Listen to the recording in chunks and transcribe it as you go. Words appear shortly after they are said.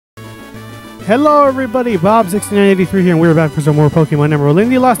Hello everybody, Bob6983 here, and we're back for some more Pokemon Emerald. In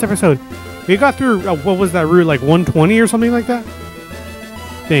the last episode, we got through, what was that route, like 120 or something like that?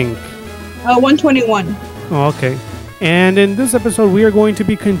 Think. 121. Oh, okay. And in this episode, we are going to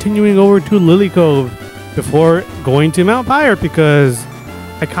be continuing over to Lily Cove before going to Mount Pyre, because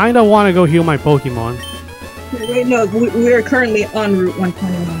I kind of want to go heal my Pokemon. Wait, no, we are currently on Route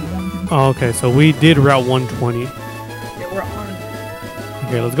 121. Oh, okay, so we did Route 120. Yeah, we're on.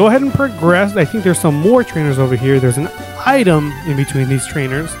 Okay, let's go ahead and progress. I think there's some more trainers over here. There's an item in between these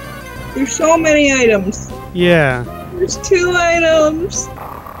trainers. There's so many items. Yeah. There's 2 items.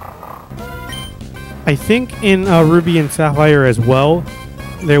 I think in Ruby and Sapphire as well,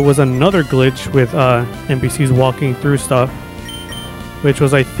 there was another glitch with NPCs walking through stuff, which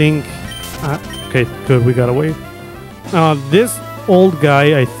was, I think... okay, good, we got away. This old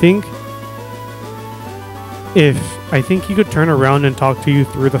guy, I think he could turn around and talk to you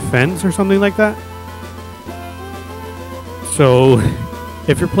through the fence or something like that. So,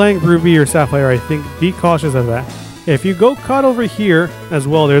 if you're playing Ruby or Sapphire, I think be cautious of that. If you go cut over here as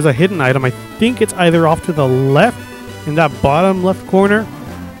well, there's a hidden item. I think it's either off to the left in that bottom left corner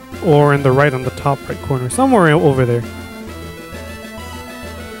or in the right on the top right corner. Somewhere over there.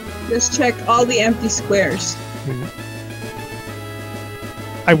 Just check all the empty squares.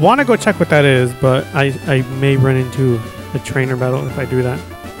 I want to go check what that is, but I may run into a trainer battle if I do that.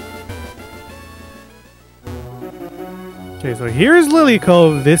 Okay, so here's Lily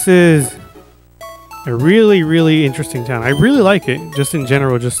Cove. This is a really, really interesting town. I really like it, just in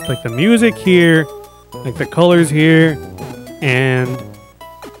general. Just like the music here, like the colors here. And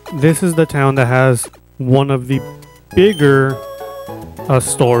this is the town that has one of the bigger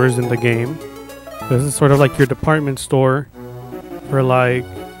stores in the game. This is sort of like your department store for like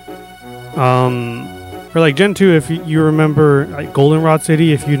Gen 2. If you remember like Goldenrod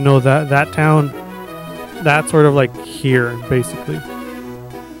City, if you know that town, that's sort of like here basically.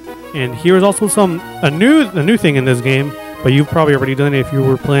 And here is also a new thing in this game, but you've probably already done it if you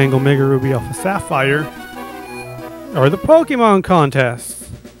were playing Omega Ruby Alpha Sapphire, or the Pokemon contest.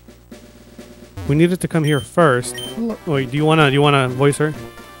 We needed to come here first. Wait, do you wanna voice her?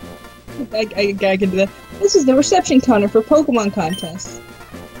 I can do that. This is the reception counter for Pokemon contests.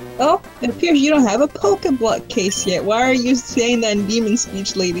 Oh, it appears you don't have a Pokeblock case yet. Why are you saying that in demon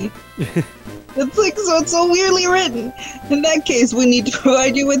speech, lady? It's so weirdly written. In that case, we need to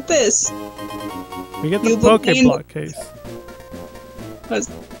provide you with this. We get the Pokeblock case.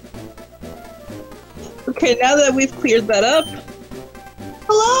 Okay, now that we've cleared that up.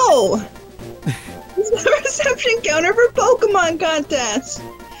 Hello! This is the reception counter for Pokemon contests.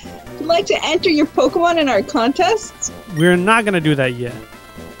 Would you like to enter your Pokemon in our contests? We're not gonna do that yet.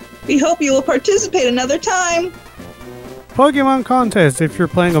 We hope you will participate another time. Pokemon contest. If you're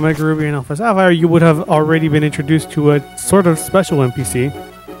playing Omega Ruby and Alpha Sapphire, you would have already been introduced to a sort of special NPC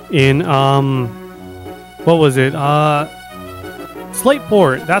in what was it?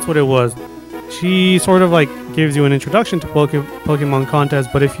 Slateport. That's what it was. She sort of like gives you an introduction to Pokemon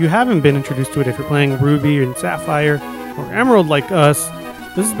contest, but if you haven't been introduced to it, if you're playing Ruby and Sapphire or Emerald like us,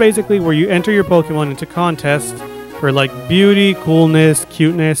 this is basically where you enter your Pokemon into contests for like beauty, coolness,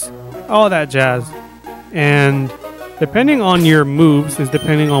 cuteness, all that jazz. And depending on your moves is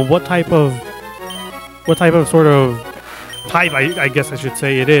depending on what type of sort of type I guess I should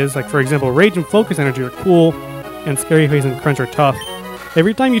say it is. Like for example, Rage and Focus Energy are cool, and Scary Face and Crunch are tough.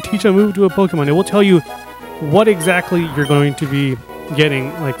 Every time you teach a move to a Pokemon, it will tell you what exactly you're going to be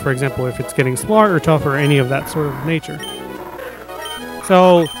getting. Like for example, if it's getting smart or tough or any of that sort of nature.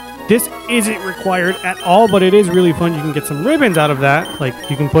 So this isn't required at all, but it is really fun. You can get some ribbons out of that. Like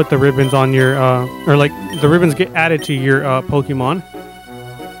you can put the ribbons on your, or like the ribbons get added to your Pokemon.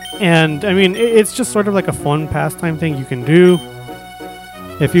 And I mean, it's just sort of like a fun pastime thing you can do.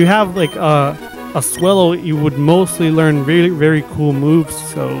 If you have like a Swellow, you would mostly learn very, very cool moves.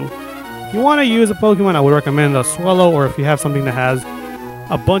 So if you want to use a Pokemon, I would recommend a Swellow, or if you have something that has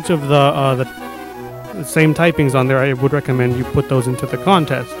a bunch of the same typings on there, I would recommend you put those into the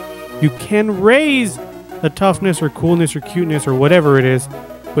contest. You can raise the toughness or coolness or cuteness or whatever it is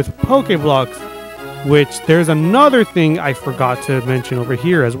with Pokeblocks, which there's another thing I forgot to mention over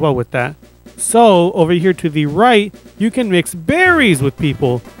here as well with that. So over here to the right, you can mix berries with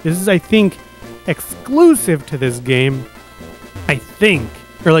people. This is, I think, exclusive to this game. I think.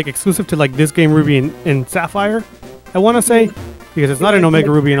 Or like exclusive to like this game, Ruby and Sapphire, I want to say. Because it's not an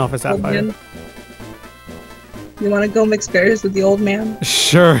Omega Ruby and Alpha Sapphire. You want to go mix berries with the old man?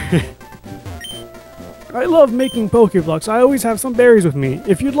 Sure. I love making Pokeblocks. I always have some berries with me.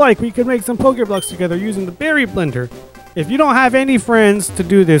 If you'd like, we could make some Pokeblocks together using the berry blender. if you don't have any friends to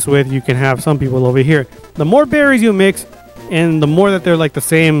do this with, you can have some people over here. The more berries you mix, and the more that they're like the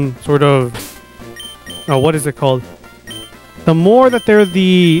same sort of, oh, what is it called? The more that they're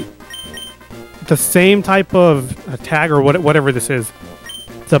the same type of tag or whatever this is,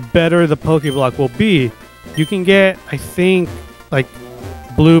 the better the Pokeblock will be. You can get, I think, like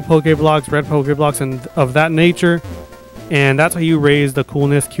blue Pokeblocks, red Pokeblocks, and of that nature. And that's how you raise the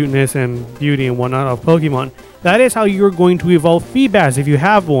coolness, cuteness, and beauty and whatnot of Pokemon. That is how you're going to evolve Feebas if you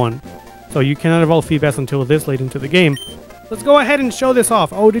have one. So you cannot evolve Feebas until this late into the game. Let's go ahead and show this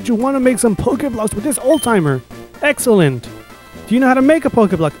off. Oh, did you want to make some Pokeblocks with this old timer? Excellent. Do you know how to make a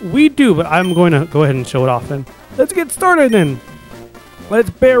Pokeblock? We do, but I'm going to go ahead and show it off then. Let's get started then. Let's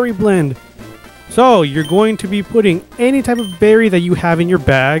berry blend. So you're going to be putting any type of berry that you have in your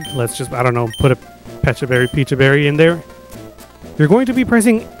bag. Let's just, I don't know, put a Pecha Berry, Pecha Berry in there. You're going to be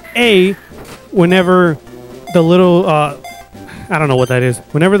pressing A whenever the little, I don't know what that is.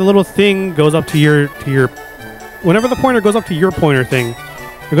 Whenever the little thing goes up to your, whenever the pointer goes up to your pointer thing,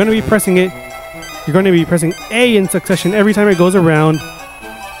 you're going to be pressing it. You're going to be pressing A in succession every time it goes around.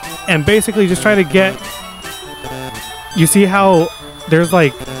 And basically just try to get, you see how there's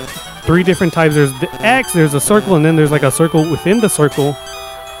like 3 different types. There's the X, there's a circle, and then there's like a circle within the circle.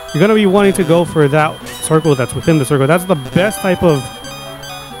 You're going to be wanting to go for that circle that's within the circle. That's the best type of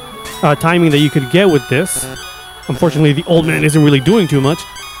timing that you could get with this. Unfortunately, the old man isn't really doing too much.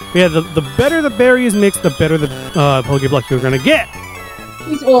 But yeah, the better the berry is mixed, the better the Pokeblock you're going to get.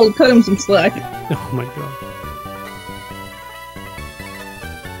 He's old. Cut him some slack. Oh my god.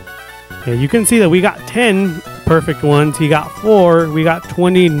 Yeah, you can see that we got 10 perfect ones. He got 4. We got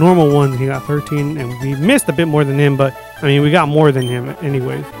 20 normal ones. He got 13. And we missed a bit more than him, but I mean, we got more than him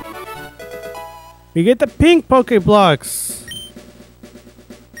anyways. We get the pink Pokeblocks.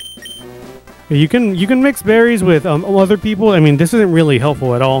 You can mix berries with other people. I mean, this isn't really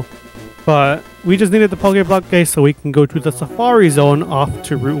helpful at all. But we just needed the Pokeblock case so we can go to the Safari Zone off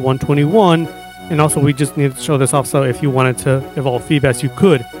to Route 121. And also, we just needed to show this off so if you wanted to evolve Feebas, you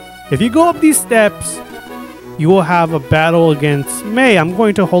could. If you go up these steps, you will have a battle against May. I'm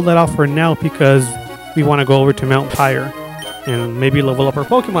going to hold that off for now because we want to go over to Mount Pyre and maybe level up our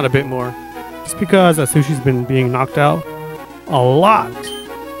Pokemon a bit more. Just because Atsushi's been being knocked out a lot.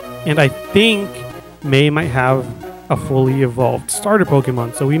 And I think May might have a fully evolved starter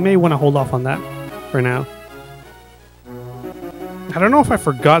Pokemon, so we may want to hold off on that for now. I don't know if I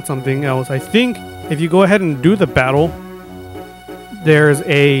forgot something else. I think if you go ahead and do the battle, there's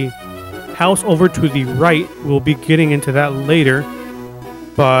a house over to the right. We'll be getting into that later.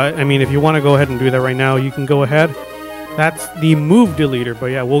 But, I mean, if you want to go ahead and do that right now, you can go ahead. That's the move deleter. But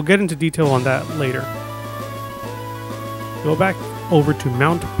yeah, we'll get into detail on that later. Go back over to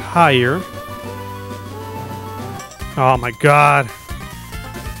Mount Pyre. Oh my god.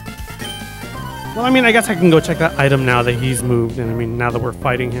 Well, I mean, I guess I can go check that item now that he's moved. And I mean, now that we're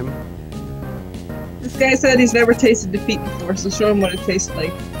fighting him. This guy said he's never tasted defeat before, so show him what it tastes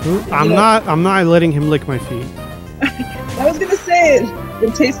like. I'm not letting him lick my feet. I was gonna say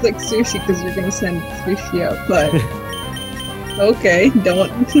it tastes like sushi because you're gonna send sushi out, but okay,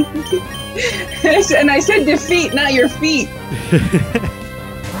 don't. And I said defeat, not your feet.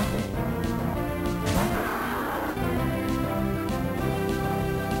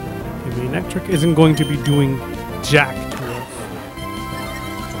 I mean, Electric isn't going to be doing jack to us.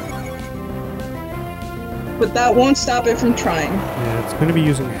 But that won't stop it from trying. Yeah, it's going to be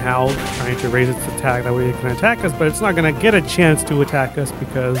using Howl, trying to raise its attack. That way it can attack us, but it's not going to get a chance to attack us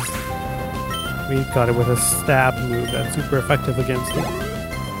because we got it with a stab move that's super effective against it.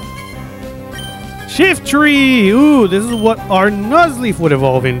 Shift Tree! Ooh, this is what our Nuzleaf would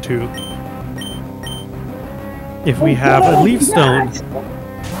evolve into. If we have a Leaf Stone.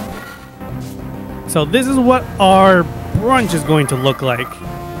 So this is what our brunch is going to look like.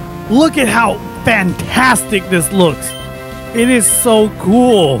 Look at how fantastic this looks. It is so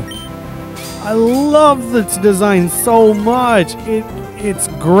cool. I love this design so much. It's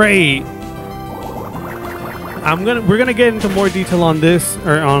great. We're gonna get into more detail on this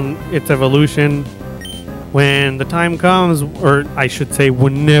or on its evolution when the time comes, or I should say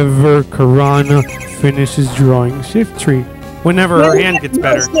whenever Karana finishes drawing Shift Tree. Whenever her hand gets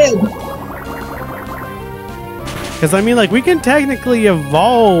better. Because I mean, like, we can technically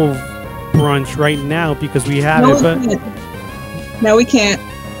evolve Brunch right now because we have it, but no, we can't.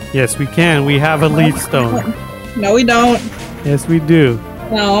 Yes, we can. We have a Leaf Stone. No, we don't. Yes, we do.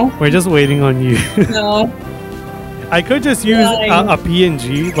 No. We're just waiting on you. No. I could just use a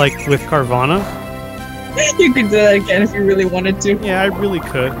PNG like with Carvana. You could do that again if you really wanted to. Yeah, I really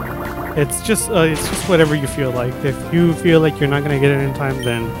could. It's just whatever you feel like. If you feel like you're not gonna get it in time,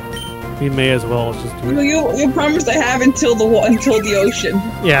 then we may as well just do it. You promised I have until the ocean.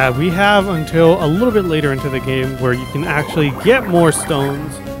 Yeah, we have until a little bit later into the game where you can actually get more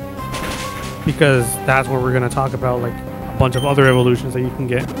stones, because that's where we're gonna talk about like a bunch of other evolutions that you can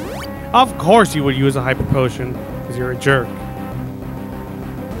get. Of course, you would use a hyper potion because you're a jerk.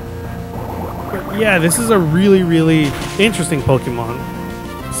 But yeah, this is a really, really interesting Pokemon.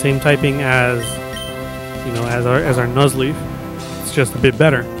 Same typing as, you know, as our Nuzleaf. It's just a bit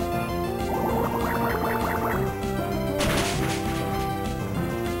better.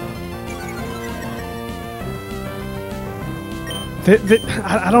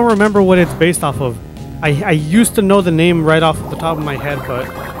 I don't remember what it's based off of. I used to know the name right off the top of my head, but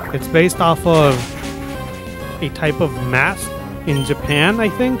it's based off of a type of mask in Japan, I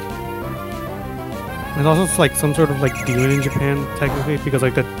think. And also it's like some sort of like demon in Japan, technically, because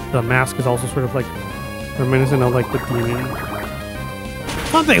like the mask is also sort of like reminiscent of like the demon.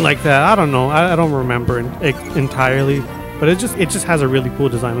 Something like that. I don't know. I don't remember entirely, but it just has a really cool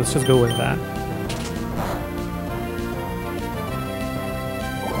design. Let's just go with that.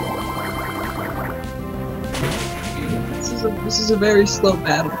 This is a very slow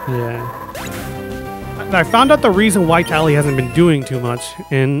battle. Yeah. I found out the reason why Tally hasn't been doing too much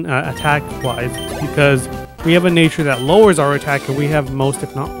in attack-wise because we have a nature that lowers our attack and we have most,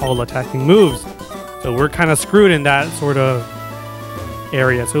 if not all, attacking moves. So we're kind of screwed in that sort of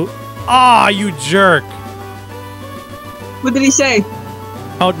area. So, you jerk! What did he say?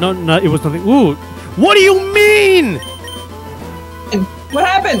 Oh, no, it was nothing. Ooh, what do you mean? What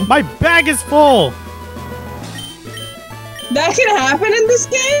happened? My bag is full! That can happen in this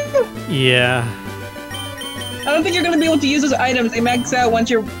game? Yeah. I don't think you're going to be able to use those items. They max out once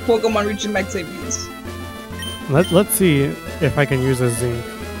your Pokemon reaches max IVs. Let's see if I can use a zinc.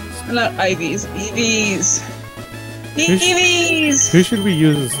 Not IVs. EVs. EVs! Who should we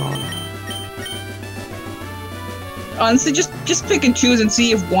use this on? Honestly, just pick and choose and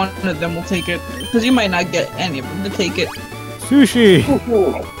see if one of them will take it. Because you might not get any of them to take it. Sushi!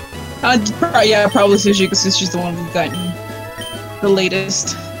 Yeah, probably Sushi, because Sushi's the one we've gotten the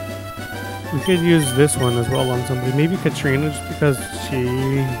latest. We could use this one as well on somebody. Maybe Katrina, just because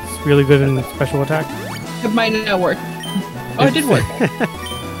she's really good in special attack. It might not work. Oh, it did work.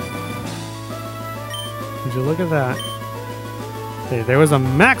 Would you look at that? Okay, there was a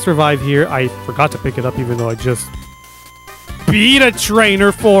max revive here. I forgot to pick it up even though I just beat a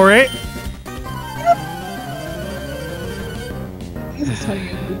trainer for it.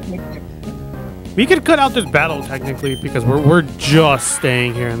 We could cut out this battle technically because we're just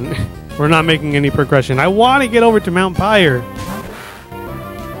staying here and we're not making any progression. I want to get over to Mount Pyre.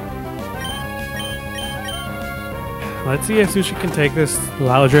 Let's see if Sushi can take this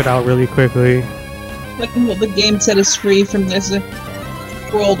Loudred out really quickly. Well, the game set us free from this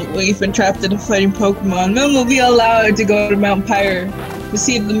world we've been trapped in fighting Pokemon. Then we'll be allowed to go to Mount Pyre to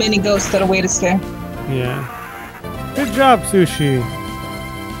see the mini ghosts that await us there. Yeah. Good job, Sushi.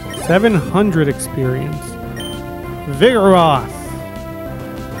 700 experience. Vigoroth.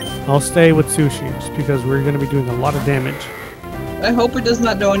 I'll stay with Sushi just because we're going to be doing a lot of damage. I hope it does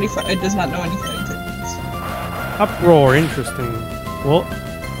not know any fighting techniques. Uproar, interesting. Well,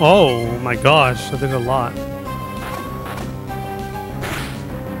 oh my gosh, that did a lot.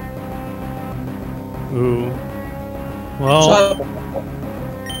 Ooh. Well.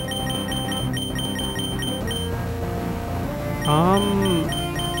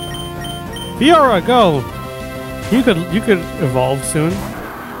 Fiora, go! You could evolve soon.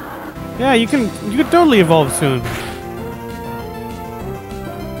 Yeah, you could totally evolve soon.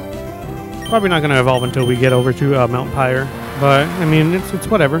 Probably not gonna evolve until we get over to Mount Pyre, but I mean it's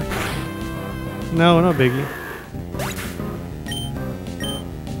whatever. No biggie.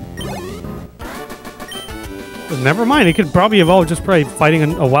 But never mind, it could probably evolve just by fighting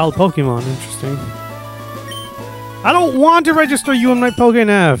a wild Pokemon. Interesting. I don't want to register you in my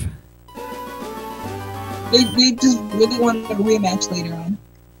Pokénav. They just really want a rematch later on.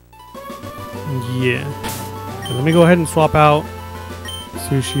 Yeah. So let me go ahead and swap out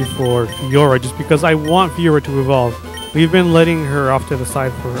Sushi for Fiora just because I want Fiora to evolve. We've been letting her off to the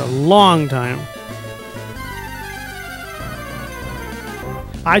side for a long time.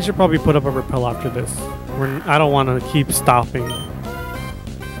 I should probably put up a repel after this. I don't want to keep stopping.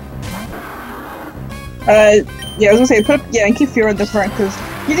 Yeah, I was gonna say and keep Fiora at the front because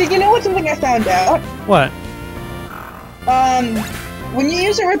you know what? Something I found out. What? When you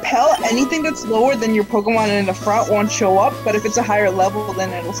use a repel, anything that's lower than your Pokemon in the front won't show up, but if it's a higher level, then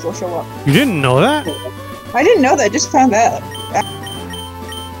it'll still show up. You didn't know that? I didn't know that, just found out.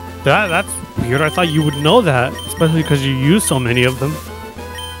 That's weird. I thought you would know that, especially because you use so many of them.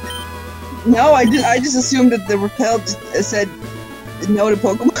 No, I just assumed that the repel said no to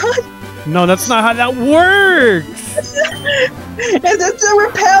Pokemon. No, that's not how that works. It's a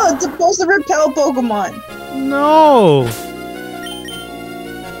repel. It's supposed to repel Pokemon. No.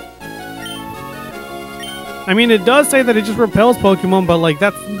 I mean, it does say that it just repels Pokemon, but like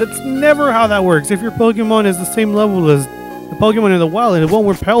that's never how that works. If your Pokemon is the same level as the Pokemon in the wild, it won't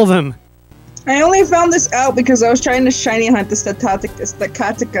repel them. I only found this out because I was trying to shiny hunt the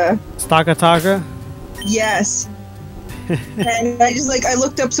Stakatica. Stakataka? Yes. And I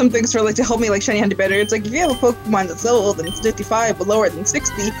looked up some things for to help me shiny hunt it better. It's like if you have a Pokemon that's lower than 55 but lower than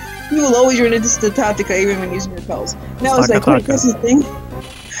 60, you will always run into Stakatica even when using repels. Now it's like, wait, this is the thing.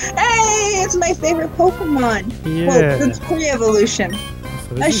 Hey, it's my favorite Pokemon. Yeah. It's pre-evolution.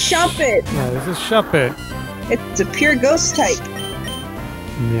 So A Shuppet. Yeah, this is Shuppet. It's a pure ghost type.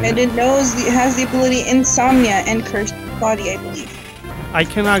 Yeah. And it has the ability Insomnia and Cursed Body, I believe. I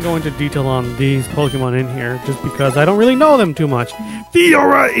cannot go into detail on these Pokemon in here just because I don't really know them too much.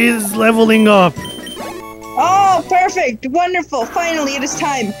 Fiora is leveling up. Oh, perfect. Wonderful. Finally, it is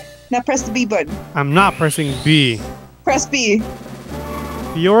time. Now press the B button. I'm not pressing B. Press B.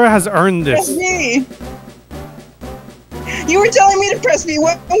 Fiora has earned Press this. B. You were telling me to press B.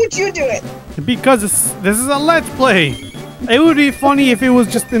 Why would you do it? Because this is a Let's Play. It would be funny if it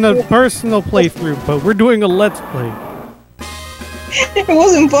was just in a personal playthrough, but we're doing a Let's Play. It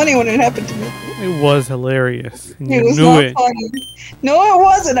wasn't funny when it happened to me. It was hilarious. And It you was knew not it. funny. No, it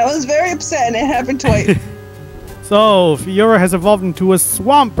wasn't. I was very upset and it happened twice. So, Fiora has evolved into a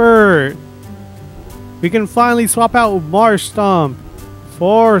Swampert. We can finally swap out Marsh Stomp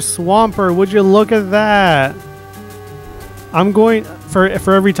for Swampert. Would you look at that? I'm going for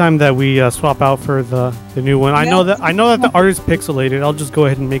every time that we swap out for the new one. I know that the art is pixelated. I'll just go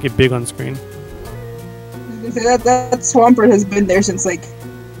ahead and make it big on screen. That Swampert has been there since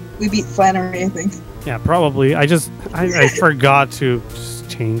we beat Flannery, I think. Yeah, probably. I forgot to just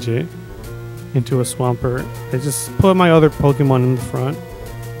change it into a Swampert. I just put my other Pokemon in the front.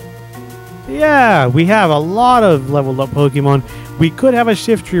 Yeah, we have a lot of leveled up Pokemon. We could have a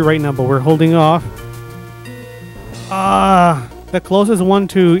Shiftry right now, but we're holding off. The closest one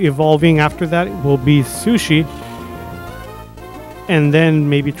to evolving after that will be Sushi. And then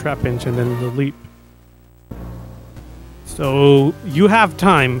maybe Trapinch and then the Leap. So you have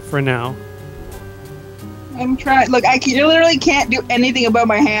time for now. I'm trying. Look, I literally can't do anything about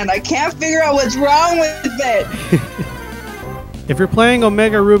my hand. I can't figure out what's wrong with it. If you're playing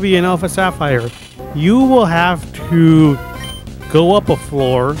Omega Ruby and Alpha Sapphire, you will have to go up a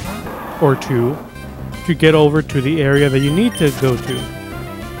floor or two to get over to the area that you need to go to.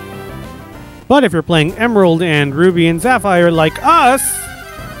 But if you're playing Emerald and Ruby and Sapphire like us,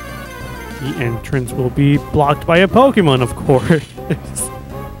 the entrance will be blocked by a Pokemon, of course.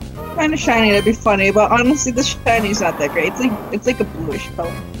 Kind of shiny, that'd be funny, but honestly, the shiny's not that great. It's like a bluish color.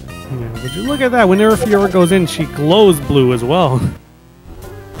 Yeah, would you look at that? Whenever Fiora goes in, she glows blue as well.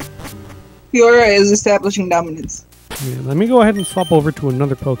 Fiora is establishing dominance. Yeah, let me go ahead and swap over to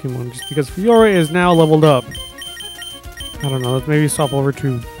another Pokemon, just because Fiora is now leveled up. I don't know, let's maybe swap over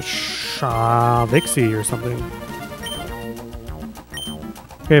to Vixie or something.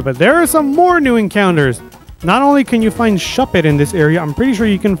 Okay, but there are some more new encounters. Not only can you find Shuppet in this area, I'm pretty sure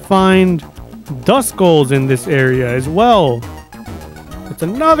you can find Duskulls in this area as well. It's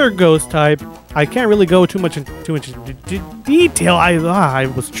another ghost type. I can't really go too much into detail. I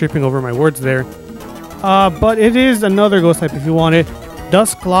was tripping over my words there. But it is another ghost type if you want it.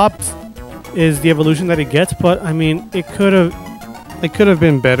 Dusclops is the evolution that it gets, but I mean, it could have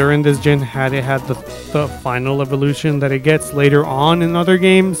been better in this gen had it had the final evolution that it gets later on in other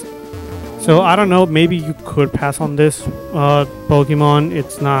games. So I don't know, maybe you could pass on this Pokemon.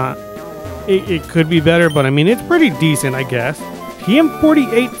 It's not, it could be better, but I mean, it's pretty decent, I guess.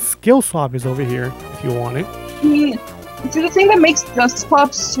 TM48 Skill Swap is over here if you want it. See, the thing that makes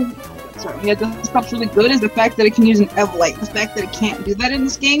Dusclops really good is the fact that it can use an Evolite. The fact that it can't do that in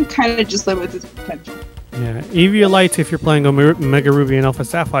this game kind of just limits its potential. Yeah, Eviolite, if you're playing Omega Ruby and Alpha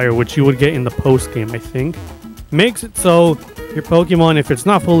Sapphire, which you would get in the post game, I think, makes it so your Pokemon, if it's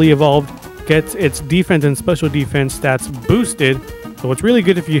not fully evolved, gets its defense and special defense stats boosted. So it's really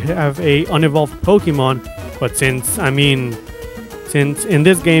good if you have a unevolved Pokemon. But since in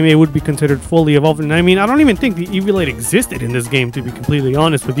this game it would be considered fully evolved, and I mean, I don't even think the Eviolite existed in this game, to be completely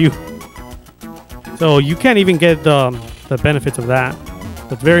honest with you. So you can't even get the benefits of that.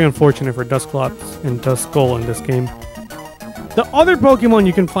 It's very unfortunate for Dusclops and Duskull in this game. The other Pokemon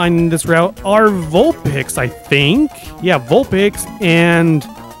you can find in this route are Vulpix, I think. Yeah, Vulpix and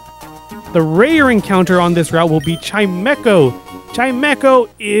The rare encounter on this route will be Chimecho. Chimecho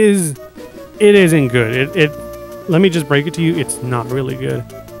isn't good. Let me just break it to you, it's not really good.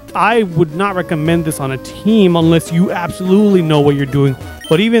 I would not recommend this on a team unless you absolutely know what you're doing.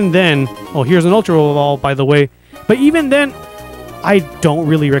 But even then, oh, here's an Ultra Ball, by the way. But even then, I don't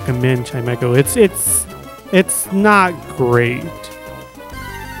really recommend Chimecho. It's not great.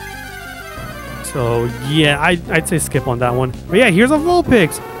 So yeah, I'd say skip on that one. But yeah, here's a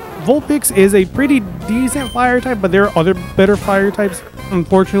Vulpix. Vulpix is a pretty decent fire type, but there are other better fire types.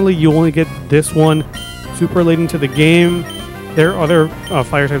 Unfortunately, you only get this one super late into the game. There are other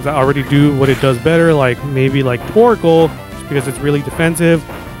fire types that already do what it does better, like maybe like Torkoal, just because it's really defensive.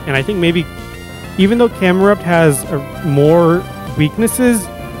 And I think maybe, even though Camerupt has more weaknesses,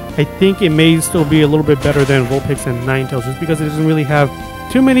 I think it may still be a little bit better than Vulpix and Ninetales, just because it doesn't really have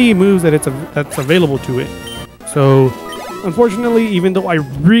too many moves that's available to it. So, unfortunately, even though I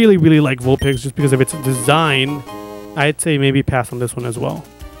really, really like Vulpix just because of its design, I'd say maybe pass on this one as well.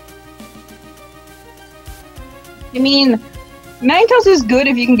 I mean, Ninetales is good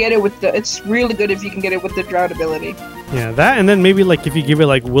if you can get it with the... It's really good if you can get it with the Drought ability. Yeah, that, and then maybe like if you give it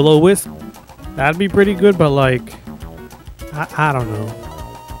like Will-O-Wisp, that'd be pretty good, but like, I don't know.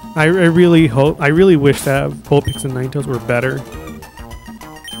 I really wish that Vulpix and Ninetales were better.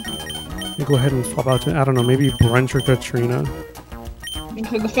 Go ahead and swap out to, I don't know, maybe Brunch or Katrina.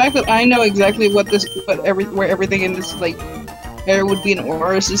 Because the fact that I know exactly where everything in this like area would be in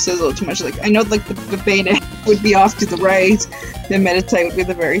aura just says a little too much. Like I know like the Beta would be off to the right, the Meditite would be at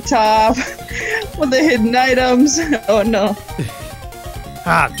the very top, with the hidden items. Oh no.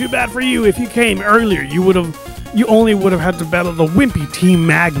 Too bad for you. If you came earlier, you only would have had to battle the wimpy Team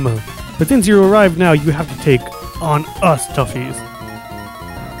Magma. But since you arrived now, you have to take on us, toughies.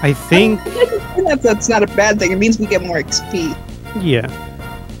 I think that's not a bad thing. It means we get more XP. Yeah.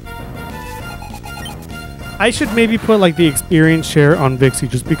 I should maybe put like the experience share on Vixie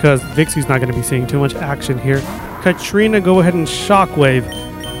just because Vixie's not going to be seeing too much action here. Katrina, go ahead and Shockwave.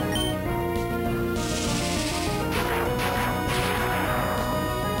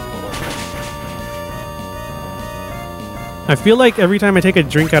 I feel like every time I take a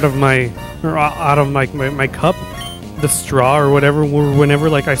drink out of my cup, the straw or whatever, whenever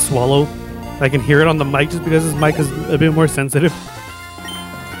like I swallow, I can hear it on the mic just because this mic is a bit more sensitive.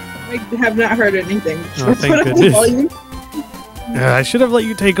 I have not heard anything. Oh, thank goodness. I should have let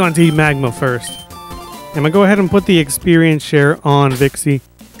you take on Team Magma first. I'm gonna go ahead and put the experience share on Vixie.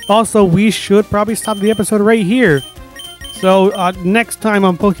 Also, we should probably stop the episode right here. So next time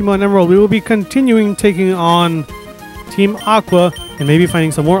on Pokemon Emerald, we will be continuing taking on Team Aqua and maybe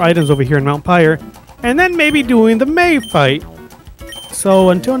finding some more items over here in Mount Pyre. And then maybe doing the May fight.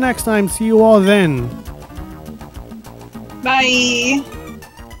 So until next time, see you all then. Bye.